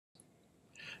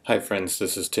Hi friends,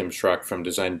 this is Tim Schrock from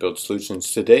Design Build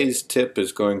Solutions. Today's tip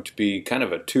is going to be kind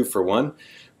of a 2-for-1.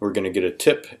 We're going to get a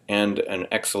tip and an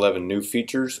X11 new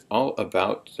features all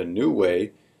about the new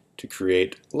way to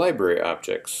create library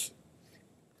objects.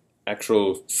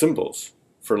 Actual symbols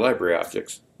for library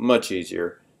objects. Much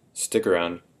easier. Stick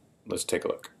around. Let's take a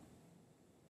look.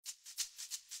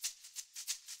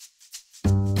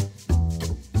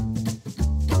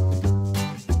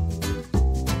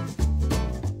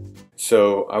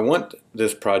 So I want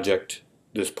this project,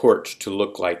 this porch, to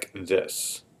look like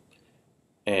this.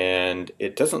 And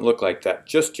it doesn't look like that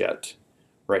just yet.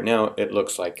 Right now it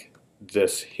looks like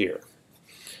this here.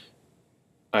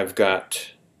 I've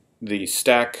got the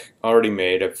stack already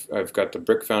made. I've got the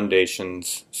brick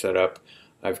foundations set up.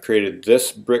 I've created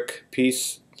this brick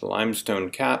piece, the limestone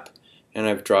cap, and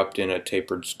I've dropped in a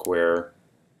tapered square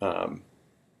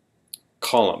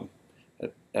column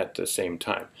at the same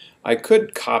time. I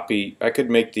could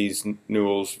make these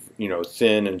newels,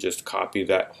 thin and just copy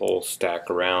that whole stack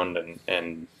around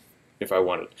and if I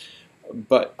wanted.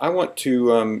 But I want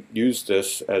to use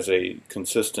this as a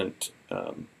consistent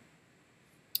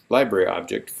library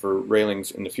object for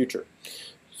railings in the future.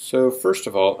 So first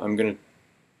of all, I'm going to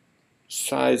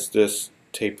size this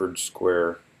tapered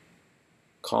square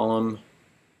column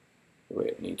the way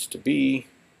it needs to be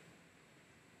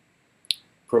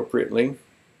appropriately.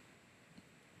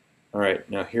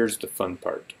 Alright, now here's the fun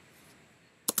part.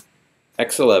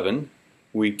 X11,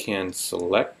 we can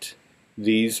select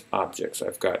these objects.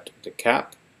 I've got the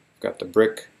cap, I've got the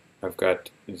brick, I've got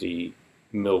the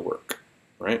millwork,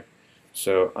 right?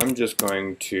 So I'm just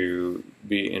going to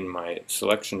be in my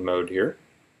selection mode here,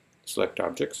 select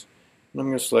objects, and I'm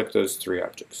going to select those 3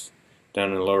 objects.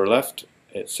 Down in the lower left,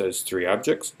 it says 3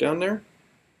 objects down there,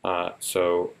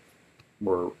 so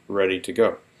we're ready to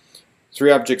go. 3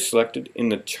 objects selected. In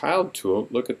the child tool,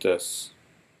 look at this,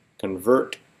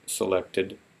 convert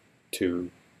selected to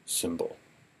symbol.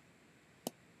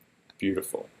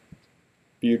 Beautiful.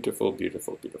 Beautiful,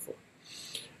 beautiful, beautiful.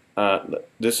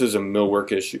 This is a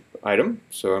millwork item,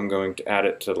 so I'm going to add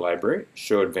it to the library,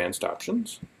 show advanced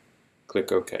options,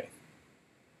 click OK.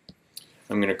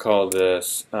 I'm going to call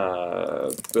this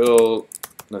let's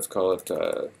call it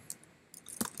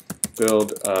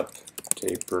build up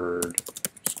tapered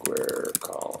square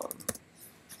column.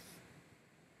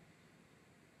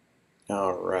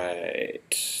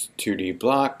 Alright, 2D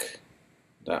block,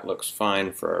 that looks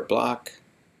fine for our block.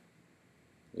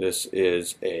 This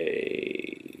is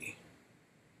a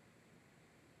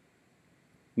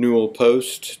newel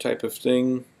post type of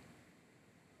thing.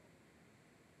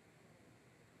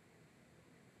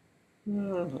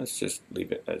 Let's just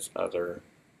leave it as other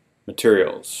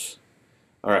materials.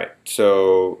 Alright,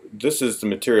 so this is the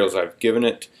materials I've given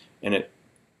it, and it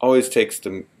always takes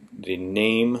the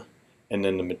name and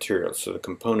then the material, so the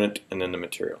component and then the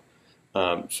material.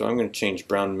 So I'm going to change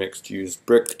brown mixed used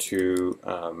brick to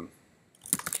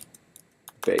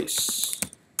base,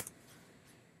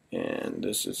 and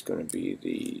this is going to be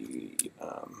the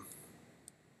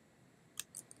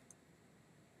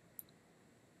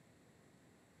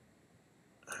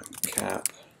cap.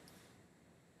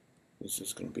 This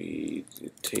is going to be the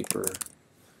taper,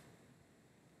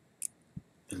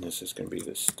 and this is going to be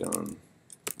the stone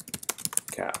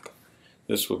cap.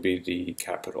 This will be the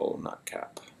capital, not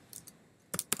cap.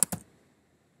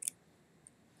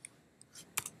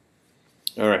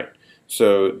 Alright,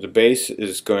 so the base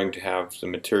is going to have the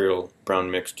material brown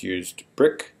mixed used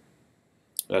brick.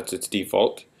 That's its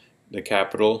default. The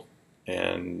capital,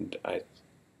 and I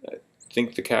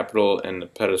think the capital and the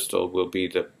pedestal will be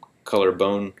the color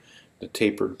bone. The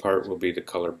tapered part will be the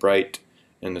color bright,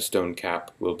 and the stone cap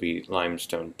will be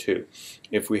limestone 2.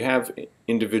 If we have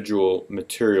individual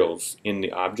materials in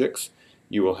the objects,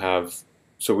 you will have,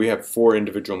 so we have 4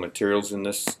 individual materials in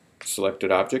this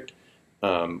selected object.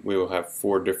 We will have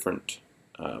 4 different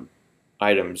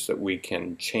items that we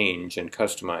can change and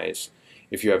customize.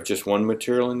 If you have just one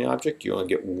material in the object, you only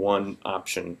get one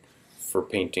option for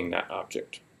painting that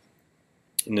object.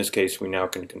 In this case, we now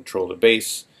can control the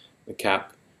base, the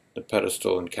cap, the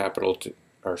pedestal and capital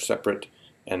are separate,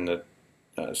 and the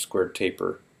squared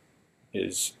taper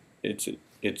is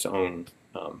its own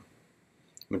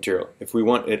material. If we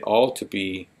want it all to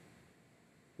be,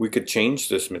 we could change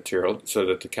this material so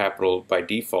that the capital by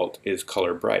default is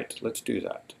color bright. Let's do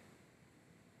that.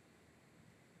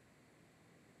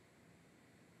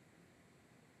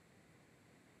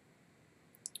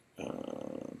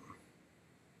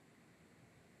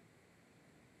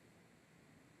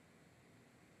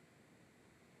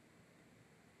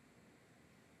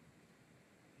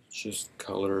 Just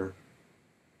color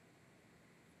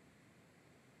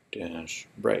dash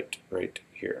bright right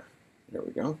here. There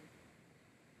we go.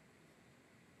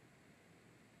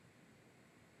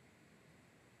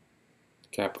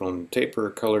 Capital and taper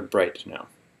are colored bright now.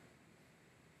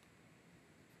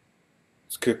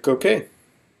 Let's click OK.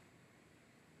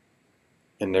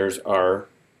 And there's our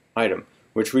item,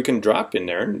 which we can drop in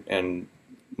there and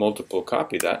multiple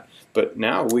copy that. But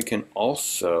now we can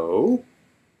also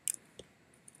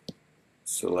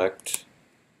select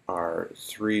our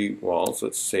 3 walls.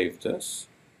 Let's save this.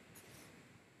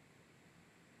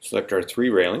 Select our 3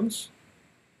 railings.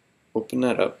 Open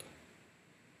that up.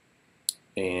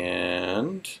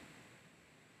 And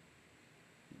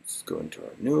let's go into our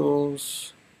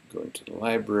renewals, go into the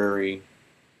library.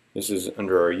 This is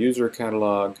under our user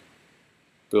catalog.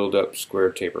 Build up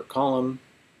square taper column.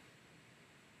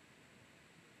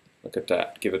 Look at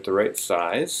that. Give it the right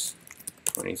size,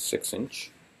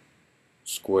 26-inch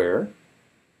square.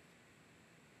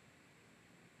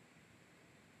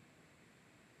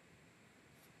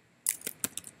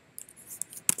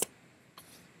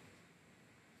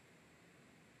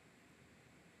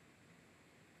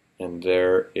 And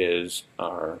there is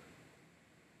our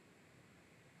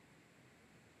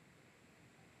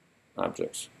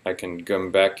objects. I can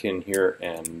come back in here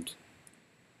and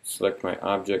select my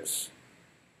objects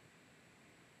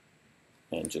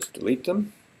and just delete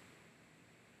them.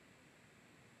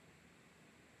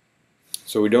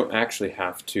 So we don't actually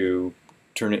have to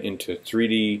turn it into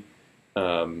 3D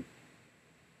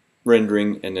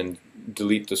rendering and then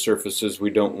delete the surfaces we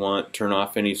don't want, turn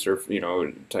off any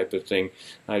type of thing.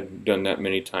 I've done that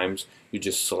many times. You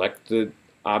just select the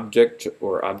object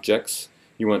or objects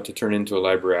you want to turn into a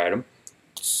library item,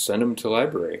 send them to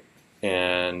library,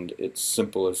 and it's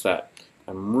simple as that.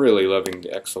 I'm really loving the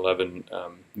X11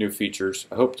 new features.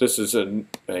 I hope this is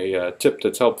a tip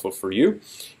that's helpful for you.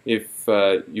 If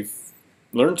you've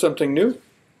learned something new,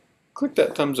 click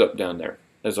that thumbs up down there.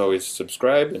 As always,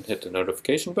 subscribe and hit the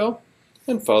notification bell,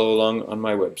 and follow along on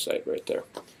my website right there.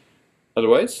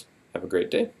 Otherwise, have a great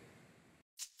day.